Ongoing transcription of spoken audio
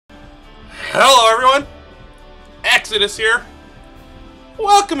Hello everyone, Exodus here,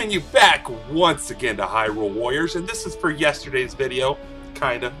 welcoming you back once again to Hyrule Warriors, and this is for yesterday's video,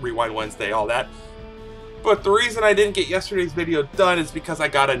 kinda, Rewind Wednesday, all that. But the reason I didn't get yesterday's video done is because I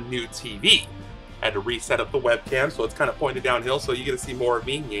got a new TV. I had to reset up the webcam, so it's kind of pointed downhill, so you get to see more of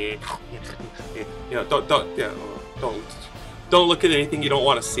me. You know, don't look at anything you don't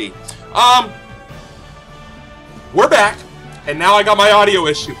want to see. We're back. And now I got my audio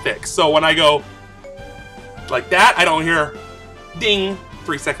issue fixed. So when I go like that, I don't hear ding.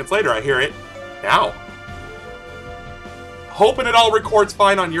 3 seconds later, I hear it now. Hoping it all records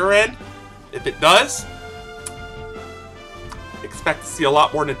fine on your end. If it does, expect to see a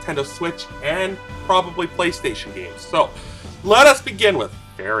lot more Nintendo Switch and probably PlayStation games. So let us begin with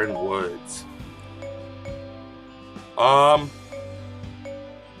Faron Woods. What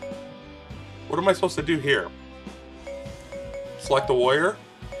am I supposed to do here? Select the warrior.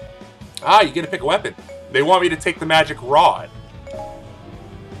 Ah, you get to pick a weapon. They want me to take the magic rod.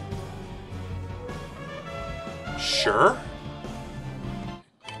 Sure.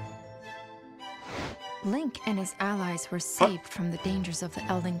 Link and his allies were saved from the dangers of the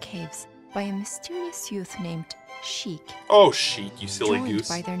Elden Caves by a mysterious youth named Sheik. Oh, Sheik, you silly goose.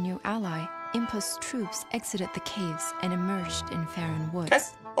 Joined by their new ally, Impa's troops exited the caves and emerged in Faron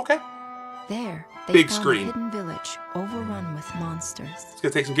Woods. Okay. There, they Big found screen. a hidden village overrun with monsters. It's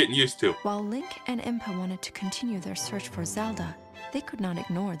gonna take some getting used to. While Link and Impa wanted to continue their search for Zelda, they could not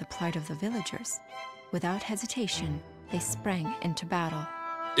ignore the plight of the villagers. Without hesitation, they sprang into battle.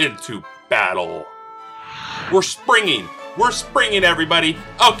 Into battle. We're springing. We're springing, everybody.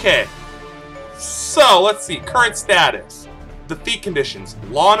 Okay. So, let's see. Current status. Defeat conditions.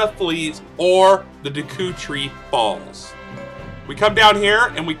 Lana flees or the Deku tree falls. We come down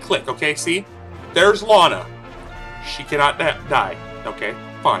here and we click, okay? See? There's Lana. She cannot die. Okay,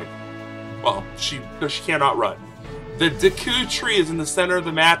 fine. Well, she cannot run. The Deku tree is in the center of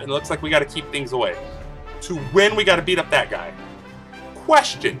the map and it looks like we got to keep things away. To win, we got to beat up that guy.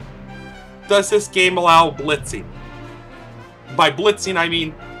 Question. Does this game allow blitzing? By blitzing, I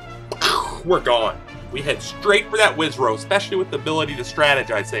mean we're gone. We head straight for that Wizrow, especially with the ability to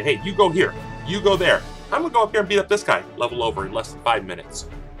strategize. Say, hey, you go here, you go there. I'm gonna go up here and beat up this guy. Level over in less than 5 minutes.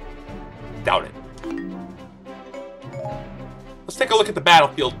 Doubt it. Let's take a look at the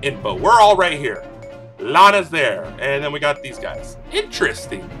battlefield info. We're all right here. Lana's there. And then we got these guys.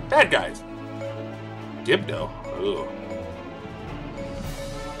 Interesting. Bad guys. Gibdo. Ooh.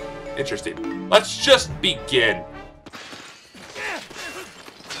 Interesting. Let's just begin.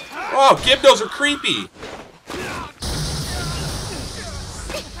 Oh, Gibdos are creepy.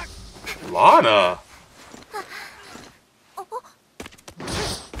 Lana.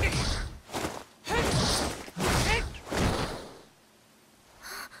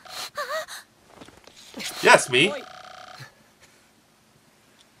 Yes, me.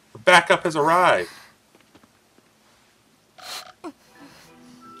 The backup has arrived.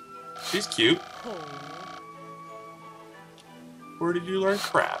 She's cute. Where did you learn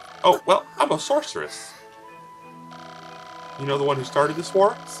craft? Oh, well, I'm a sorceress. You know the one who started this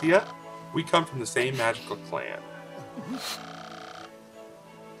war? Sia? We come from the same magical clan.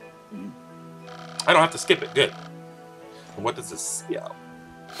 I don't have to skip it. Good. And what does this Sia?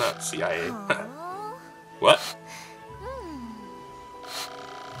 Not CIA. What?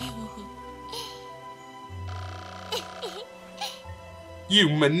 You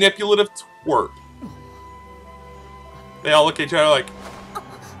manipulative twerp. They all look at each other like,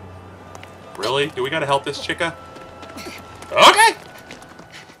 really? Do we gotta help this chicka? Okay!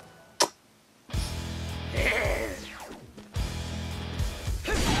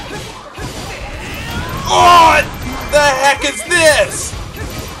 Oh, what the heck is this?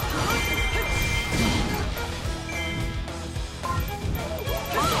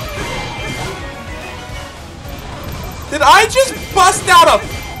 Did I just bust out a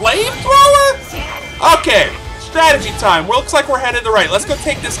flamethrower? Okay, strategy time. Well, looks like we're headed to right. Let's go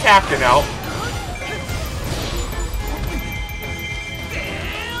take this captain out.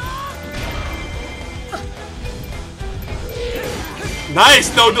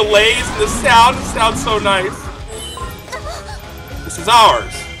 Nice, no delays in the sound. It sounds so nice. This is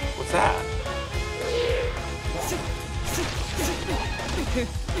ours. What's that?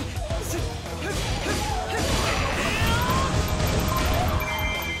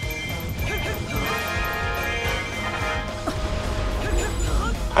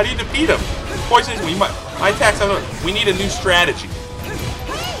 How do you defeat him? Poison, my attacks. We need a new strategy.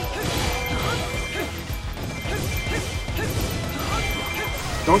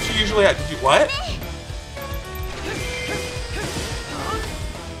 Don't you usually have... Did you... What?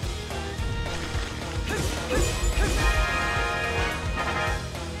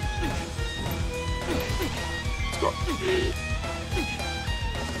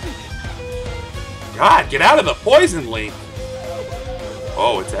 God, get out of the poison, Link.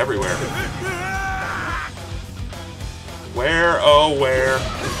 Oh, it's everywhere. Where, oh, where?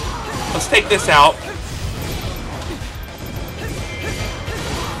 Let's take this out.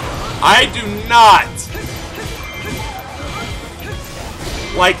 I do not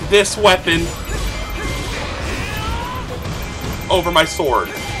like this weapon over my sword.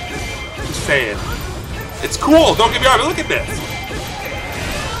 Just saying. It's cool, don't get me wrong, but look at this.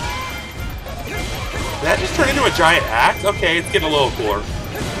 Did that just turn into a giant axe? Okay, it's getting a little cooler.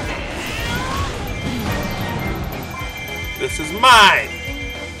 This is mine!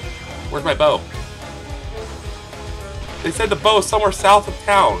 Where's my bow? They said the bow is somewhere south of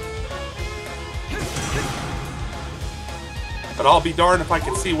town. But I'll be darned if I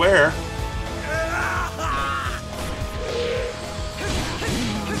can see where.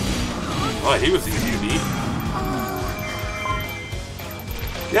 Oh, he was easy to beat.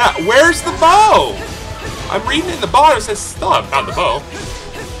 Yeah, where's the bow? I'm reading it in the bottom. It says, stop, not the bow.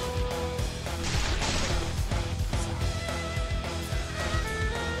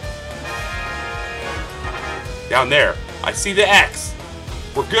 Down there. I see the X.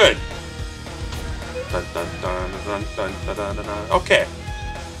 We're good. Dun, dun, dun, dun, dun, dun, dun, dun, dun. Okay.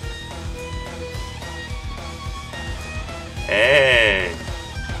 Hey.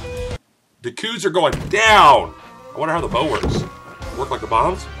 The coups are going down. I wonder how the bow works. Work like the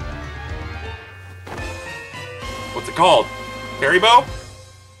bombs? What's it called? Carry bow?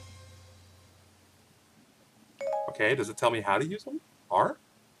 Okay, does it tell me how to use them? R?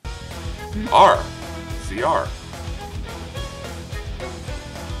 R. CR.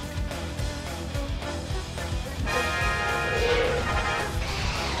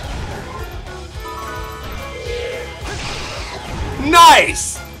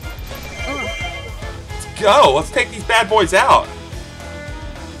 Nice! Let's go. Let's take these bad boys out.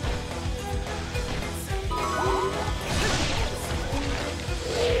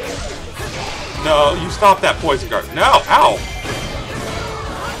 No, you stop that poison guard. No, ow!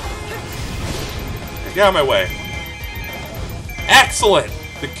 Get out of my way. Excellent!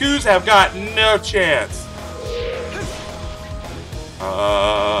 The coups have got no chance.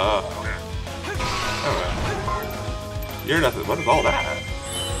 You're nothing. What is all that?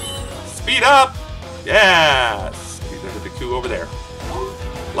 Speed up! Yes! There's the coup over there.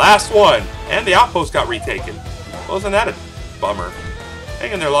 Last one! And the outpost got retaken. Wasn't that a bummer?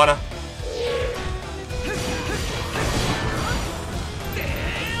 Hang in there, Lana.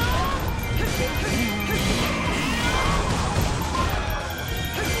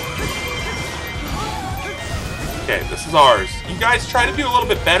 Okay, this is ours. You guys try to do a little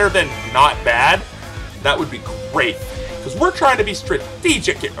bit better than not bad. That would be great. Because we're trying to be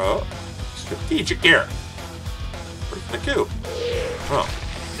strategic here. Oh, strategic here. Where's the coup? Oh.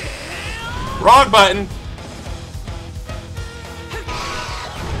 Wrong button.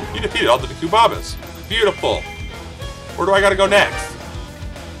 You defeated all the Kubabas. Beautiful. Where do I gotta go next?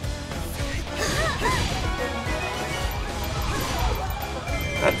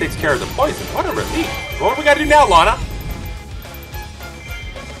 That takes care of the poison. What a relief. What do we gotta do now, Lana?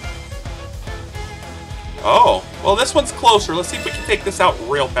 Oh, well, this one's closer. Let's see if we can take this out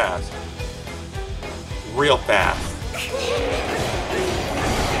real fast. Real fast.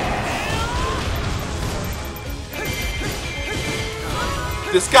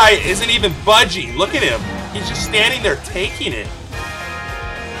 This guy isn't even budging. Look at him. He's just standing there taking it.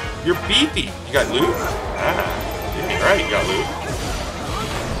 You're beefy. You got loot? Ah, yeah, right, you got loot.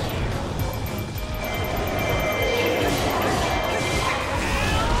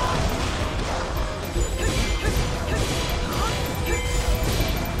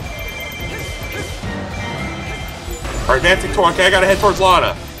 Alright, advancing toward. Okay, I gotta head towards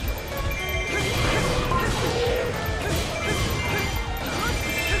Lana.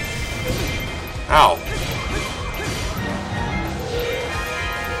 Ow.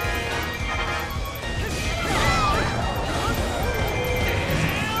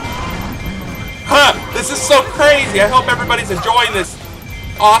 Huh! This is so crazy! I hope everybody's enjoying this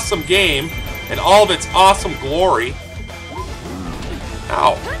awesome game and all of its awesome glory.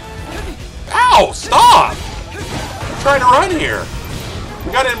 Ow. Ow! Stop! I'm trying to run here.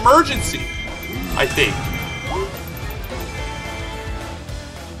 We got an emergency, I think.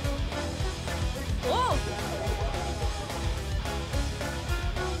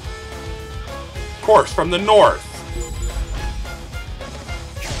 Of course, from the north.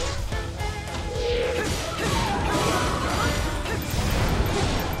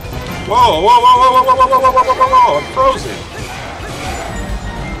 Whoa, whoa, whoa, whoa, whoa, whoa, whoa, whoa, whoa, whoa, whoa, I'm frozen.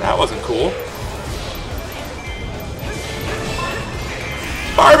 That wasn't cool.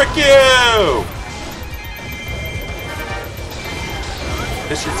 Barbecue!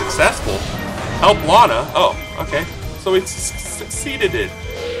 Mission successful. Help Lana. Oh, okay. So we succeeded it.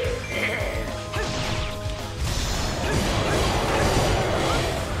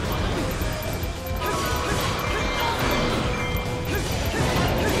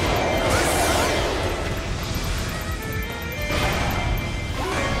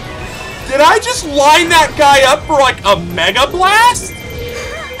 Did I just line that guy up for like a Mega Blast?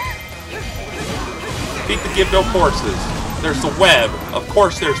 Beat the Give No Forces. There's the web. Of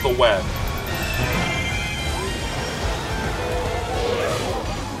course there's the web.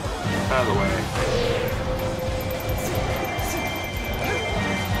 Out of the way.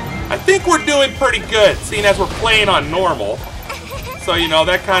 I think we're doing pretty good, seeing as we're playing on normal. So, you know,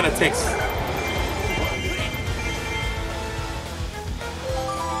 that kind of takes...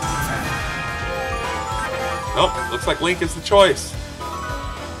 Nope, looks like Link is the choice.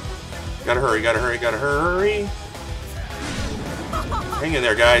 Gotta hurry, gotta hurry, gotta hurry. Hang in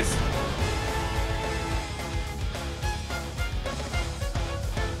there, guys.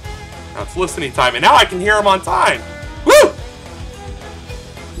 Now it's listening time, and now I can hear him on time. Woo!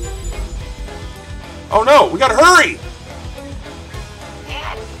 Oh no, we gotta hurry!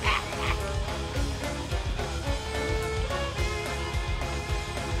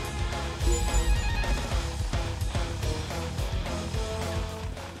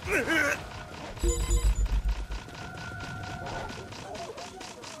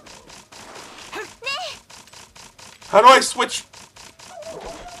 How do I switch?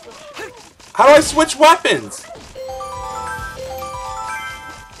 How do I switch weapons?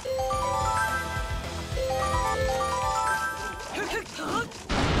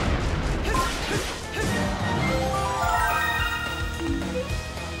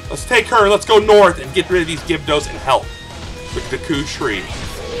 Let's take her. Let's go north and get rid of these Gibdos and help with the Ku Tree.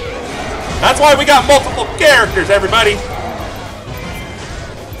 That's why we got multiple characters, everybody.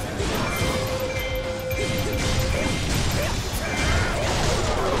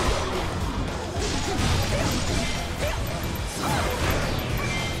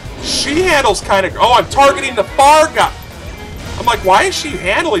 She handles kind of... Oh, I'm targeting the far guy. I'm like, why is she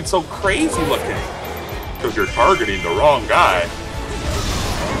handling so crazy looking? Because you're targeting the wrong guy.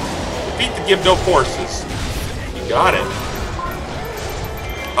 Defeat the Give No Forces. You got it.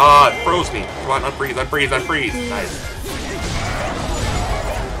 Ah, it froze me. Come on, unfreeze, unfreeze, unfreeze. Nice.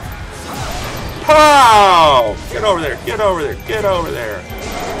 Pow! Get over there, get over there, get over there.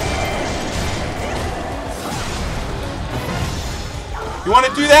 You want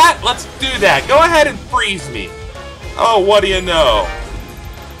to do that? Let's do that. Go ahead and freeze me. Oh, what do you know?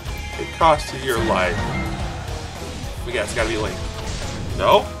 It cost you your life. We got, it's got to be Link.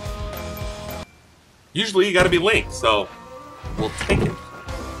 No? Usually you got to be Link, so we'll take it.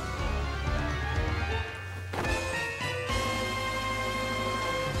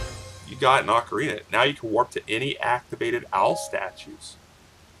 You got an ocarina. Now you can warp to any activated owl statues.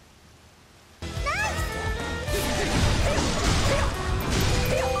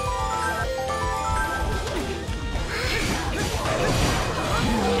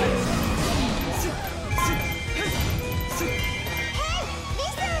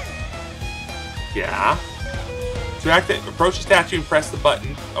 Yeah. To activate, approach the statue and press the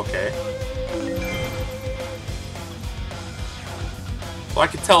button. Okay. Well, I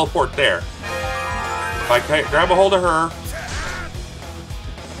can teleport there. If I grab a hold of her.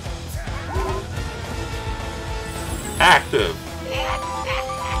 Active.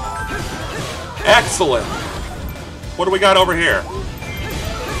 Excellent. What do we got over here?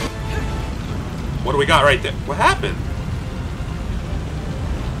 What do we got right there? What happened?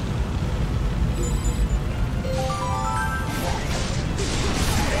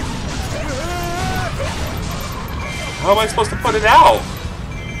 How am I supposed to put it out?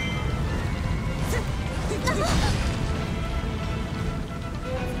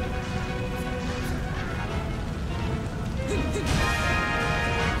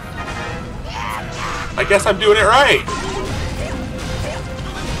 I guess I'm doing it right.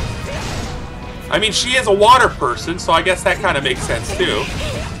 I mean, she is a water person, so I guess that kind of makes sense too.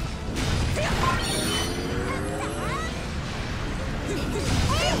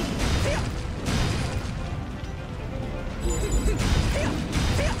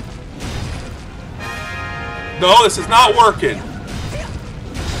 No, this is not working.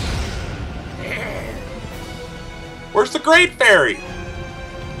 Where's the Great Fairy?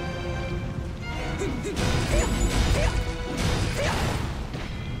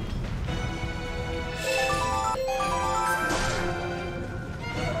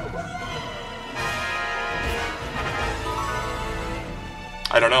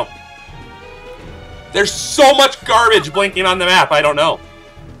 don't know. There's so much garbage blinking on the map, I don't know.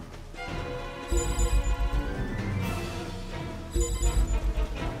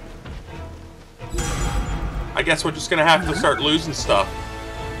 I guess we're just gonna have to start losing stuff.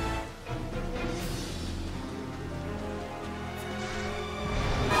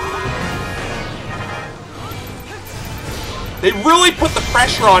 They really put the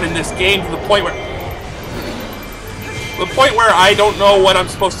pressure on in this game to the point where I don't know what I'm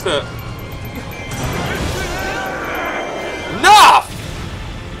supposed to. Enough!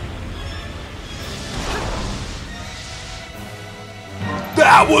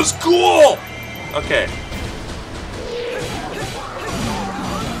 That was cool! Okay.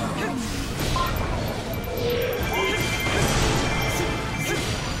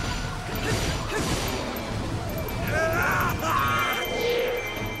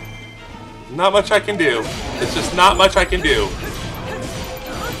 Not much I can do. It's just not much I can do.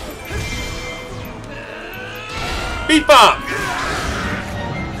 Beat bump!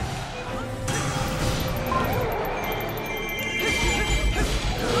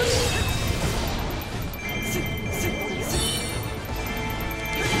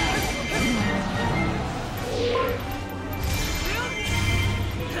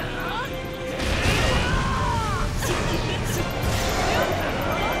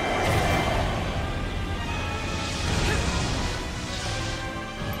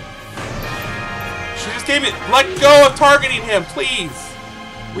 Damn it! Let go of targeting him, please!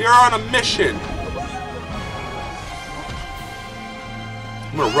 We are on a mission.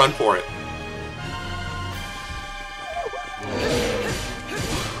 I'm gonna run for it.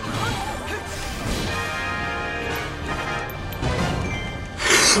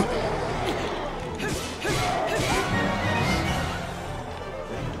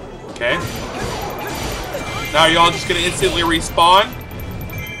 Okay. Now are y'all just gonna instantly respawn?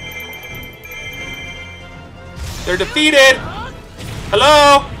 They're defeated!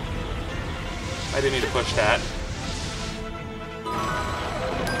 Hello? I didn't need to push that.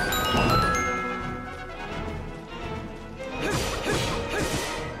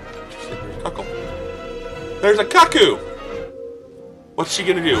 Cuckoo. There's a cuckoo! What's she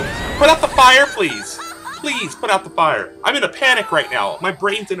gonna do? Put out the fire, please! Please, put out the fire. I'm in a panic right now. My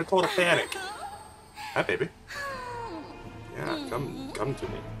brain's in a total panic. Hi, baby. Yeah, come to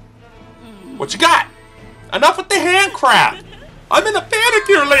me. What you got? Enough with the hand crap! I'm in a panic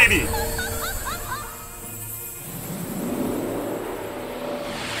here, lady!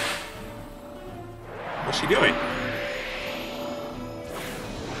 What's she doing?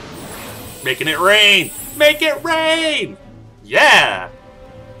 Making it rain! Make it rain! Yeah!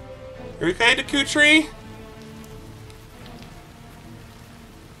 Are you okay, Deku Tree?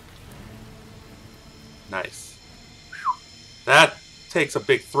 Nice. That takes a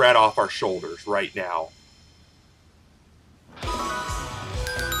big threat off our shoulders right now.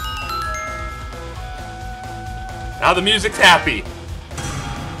 Now the music's happy.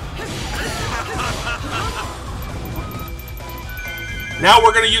 Now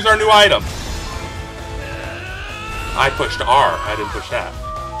we're gonna use our new item. I pushed R. I didn't push that.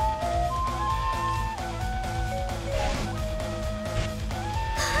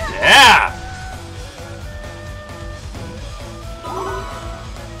 Yeah!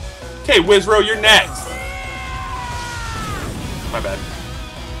 Okay, Wizro, you're next. My bad.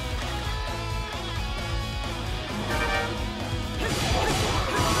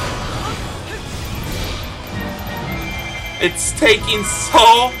 It's taking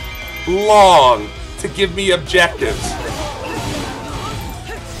so long to give me objectives.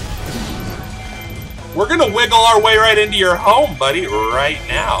 We're gonna wiggle our way right into your home, buddy, right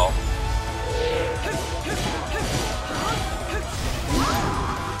now.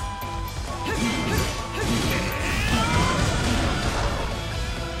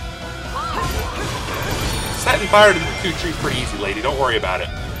 Setting fire to the two trees pretty easy, lady. Don't worry about it.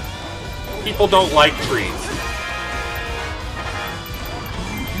 People don't like trees.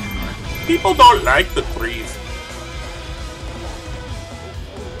 People don't like the trees.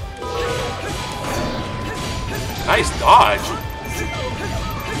 Nice dodge.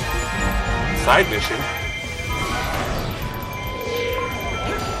 Side mission.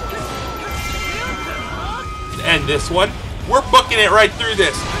 And this one. We're booking it right through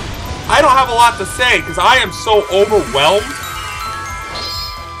this. I don't have a lot to say because I am so overwhelmed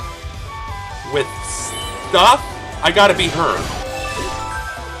with stuff. I gotta beat her.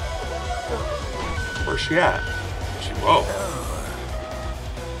 Where's she at? Whoa.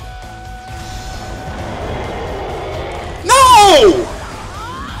 No!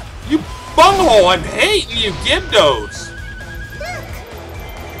 You bunghole! I'm hating you, Gibdos!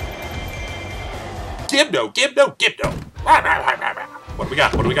 Gibno, Gibno, Gibno. What do we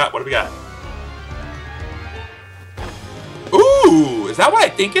got? What do we got? What do we got? Ooh, is that what I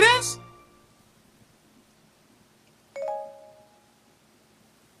think it is?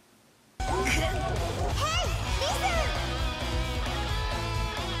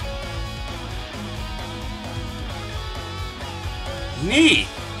 Neat.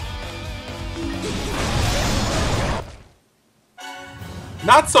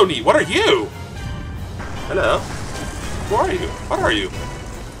 Not so neat. What are you? Hello. Who are you? What are you?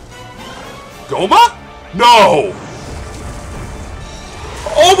 Gohma? No!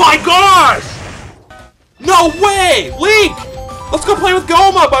 Oh my gosh! No way! Link! Let's go play with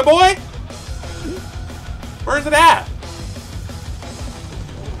Gohma, my boy! Where is it at?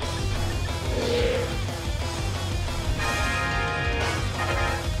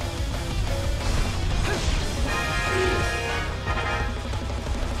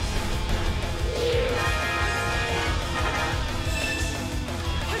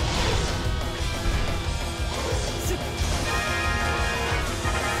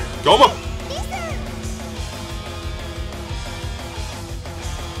 Gohma!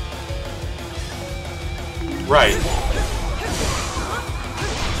 Right.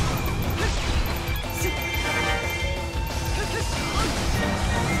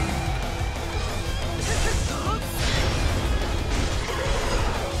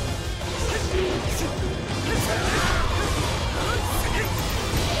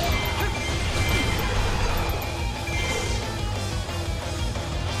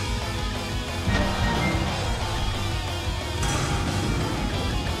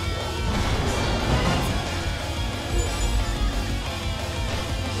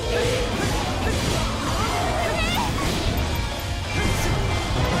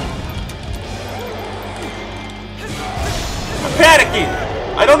 Panicking!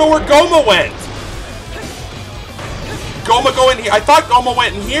 I don't know where Gohma went! Gohma go in here. I thought Gohma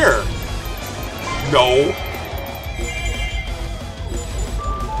went in here. No.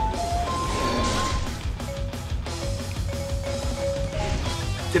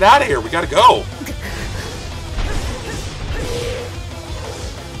 Get out of here. We gotta go.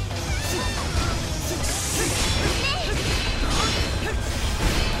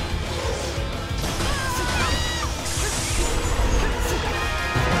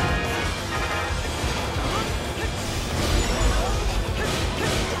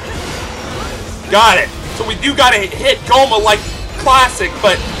 Got it. So we do gotta hit Gohma like classic,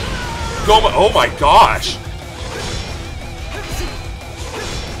 but Gohma. Oh my gosh.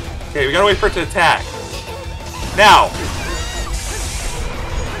 Okay, we gotta wait for it to attack. Now.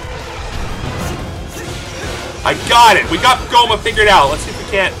 I got it. We got Gohma figured out. Let's see if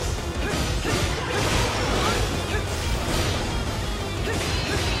we can't.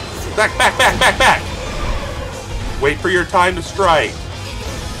 Back, back, back, back, back. Wait for your time to strike.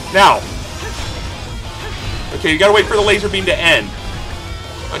 Now. Okay, you gotta wait for the laser beam to end.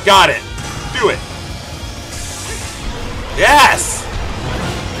 I got it. Do it. Yes!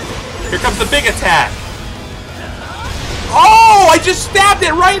 Here comes the big attack. Oh, I just stabbed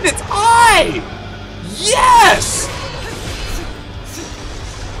it right in its eye! Yes!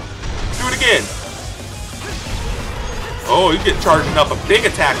 Do it again. Oh, you get charging up a big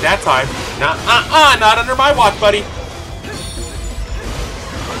attack that time. Not under my watch, buddy.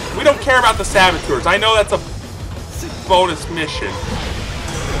 We don't care about the saboteurs. I know that's a bonus mission.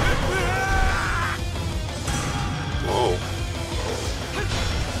 Whoa.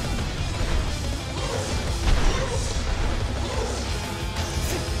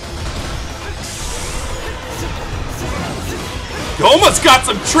 Gohma's got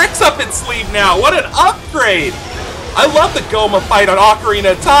some tricks up its sleeve now. What an upgrade. I love the Gohma fight on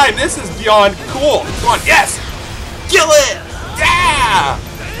Ocarina of Time. This is beyond cool. Come on, yes! Kill it! Yeah!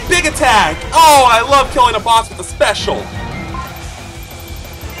 Big attack! Oh, I love killing a boss with a special.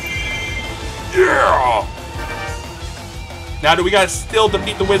 Yeah! Now do we gotta still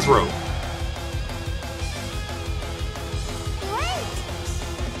defeat the Wizrobe?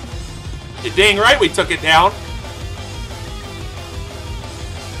 You're dang right we took it down.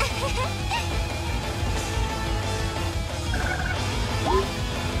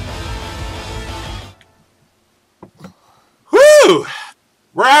 Whew!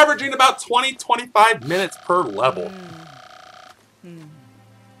 We're averaging about 20-25 minutes per level.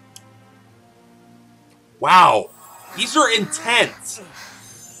 Wow. These are intense.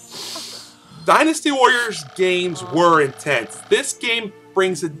 Dynasty Warriors games were intense. This game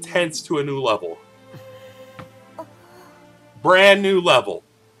brings intense to a new level. Brand new level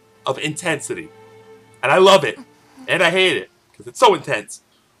of intensity. And I love it. And I hate it. Because it's so intense.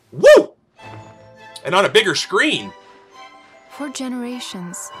 Woo! And on a bigger screen. For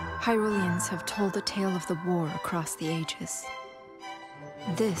generations, Hyruleans have told the tale of the war across the ages.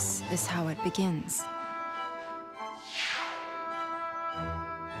 This is how it begins.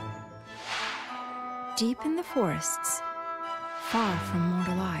 Deep in the forests, far from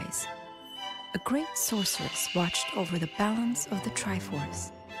mortal eyes, a great sorceress watched over the balance of the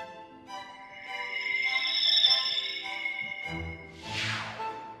Triforce.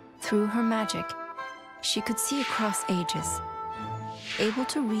 Through her magic, she could see across ages, able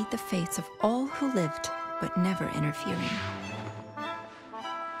to read the fates of all who lived, but never interfering.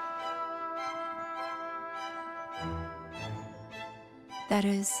 That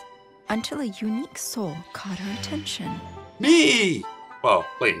is, until a unique soul caught her attention. Me! Well,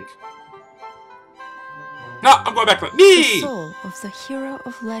 Link. No, I'm going back to me! The soul of the hero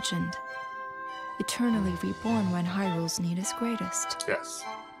of legend, eternally reborn when Hyrule's need is greatest. Yes.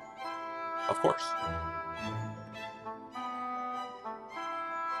 Of course.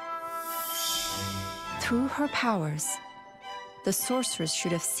 Through her powers, the sorceress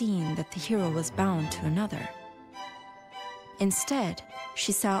should have seen that the hero was bound to another. Instead,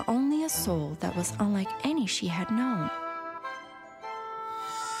 she saw only a soul that was unlike any she had known.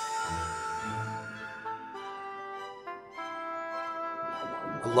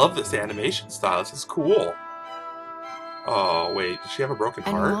 I love this animation style. This is cool. Oh, wait. Does she have a broken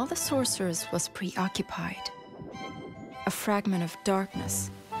heart? And while the sorceress was preoccupied, a fragment of darkness,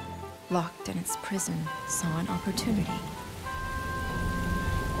 locked in its prison, saw an opportunity.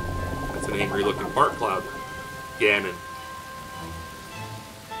 That's an angry-looking fart cloud. Ganon.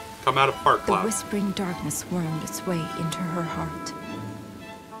 Come out of fart cloud. The whispering darkness wormed its way into her heart.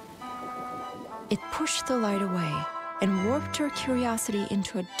 It pushed the light away and warped her curiosity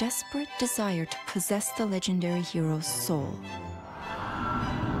into a desperate desire to possess the legendary hero's soul.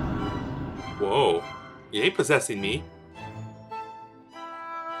 Whoa. You ain't possessing me.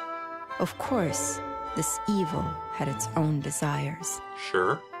 Of course, this evil had its own desires.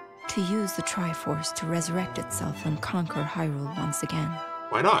 Sure. To use the Triforce to resurrect itself and conquer Hyrule once again.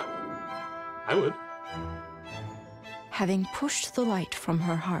 Why not? I would. Having pushed the light from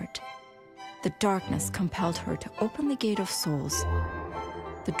her heart, the darkness compelled her to open the Gate of Souls,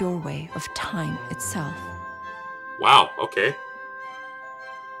 the doorway of time itself. Wow, okay.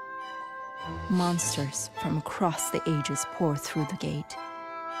 Monsters from across the ages pour through the gate,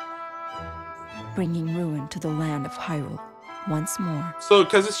 bringing ruin to the land of Hyrule once more. So,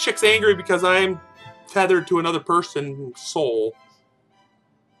 because this chick's angry because I'm tethered to another person's soul.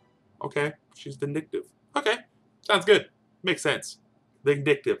 Okay, she's vindictive. Okay, sounds good. Makes sense.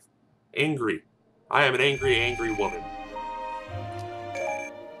 Vindictive. Angry. I am an angry, angry woman.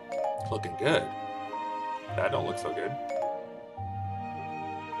 Looking good. That don't look so good.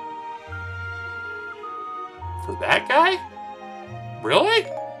 For that guy? Really?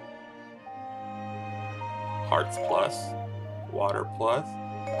 Hearts plus. Water plus.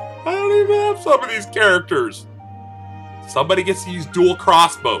 I don't even have some of these characters. Somebody gets to use dual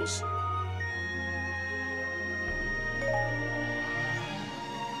crossbows.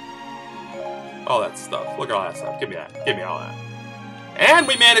 All that stuff. Look at all that stuff. Give me that. Give me all that. And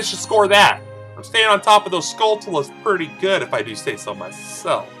we managed to score that. I'm staying on top of those Skulltulas pretty good if I do say so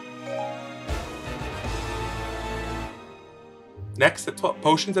myself. Next, the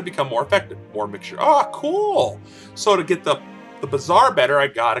potions have become more effective. More mixture. Ah, cool! So to get the Bazaar better, I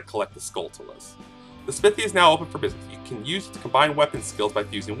gotta collect the Skulltulas. The smithy is now open for business. You can use it to combine weapon skills by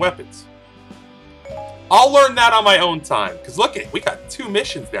fusing weapons. I'll learn that on my own time. Because look it, we got 2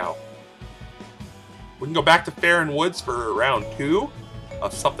 missions now. We can go back to Faron Woods for round 2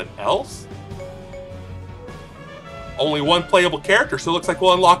 of something else. Only 1 playable character, so it looks like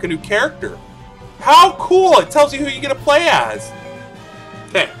we'll unlock a new character. How cool! It tells you who you get to play as.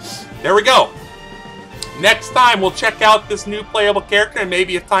 Okay, there we go. Next time, we'll check out this new playable character, and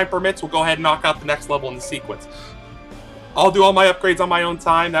maybe if time permits, we'll go ahead and knock out the next level in the sequence. I'll do all my upgrades on my own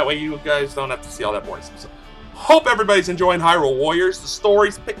time. That way you guys don't have to see all that boring stuff. So, hope everybody's enjoying Hyrule Warriors. The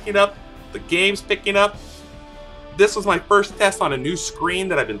story's picking up. The game's picking up. This was my first test on a new screen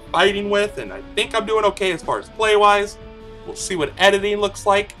that I've been fighting with, and I think I'm doing okay as far as play-wise. We'll see what editing looks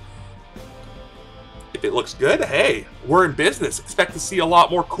like. If it looks good, hey, we're in business. Expect to see a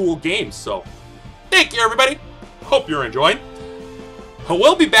lot more cool games. So, thank you, everybody. Hope you're enjoying.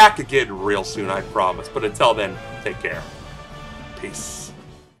 We'll be back again real soon, I promise. But until then, take care. Peace.